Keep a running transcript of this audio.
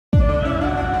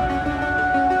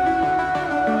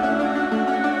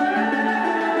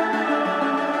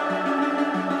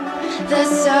The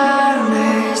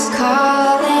summer's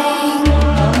calling.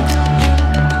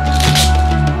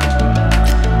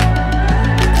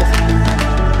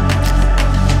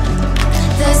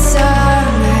 The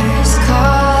summer's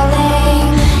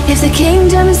calling. If the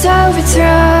kingdom's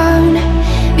overthrown,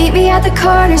 meet me at the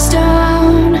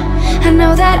cornerstone. I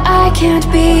know that I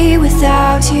can't be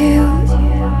without you.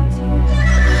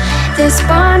 This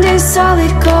bond is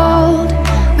solid gold.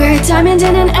 We're a diamond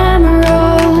and an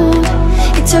emerald.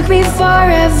 It took me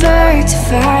forever to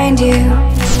find you.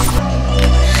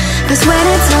 'Cause when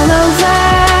it's all over,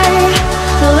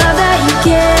 the love that you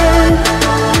give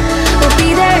will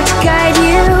be there to guide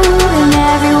you in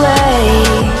every way.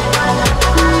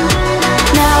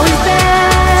 Now we've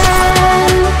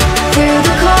been through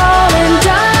the cold and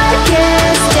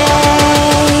darkest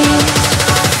days.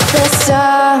 The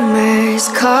summer's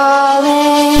calling.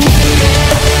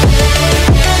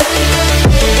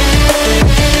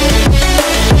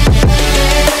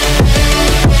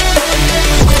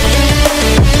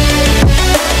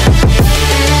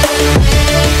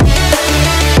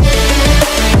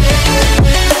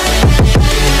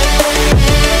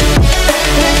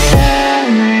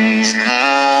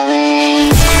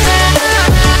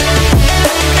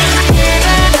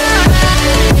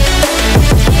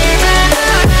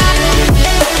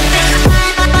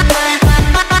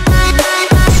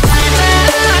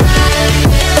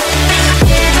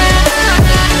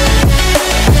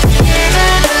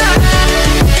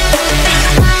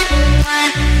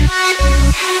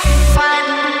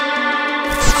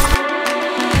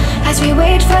 As we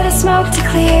wait for the smoke to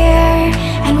clear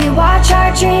and we watch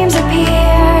our dreams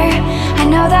appear, I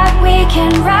know that we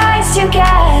can rise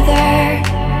together.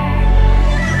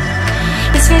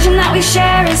 This vision that we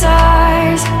share is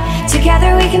ours.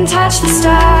 Together we can touch the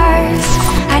stars.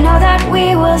 I know that we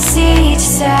will see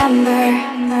December.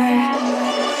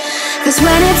 'Cause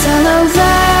when it's all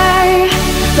over,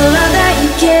 the love that you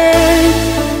give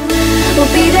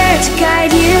will be there to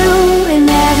guide you in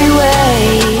every way.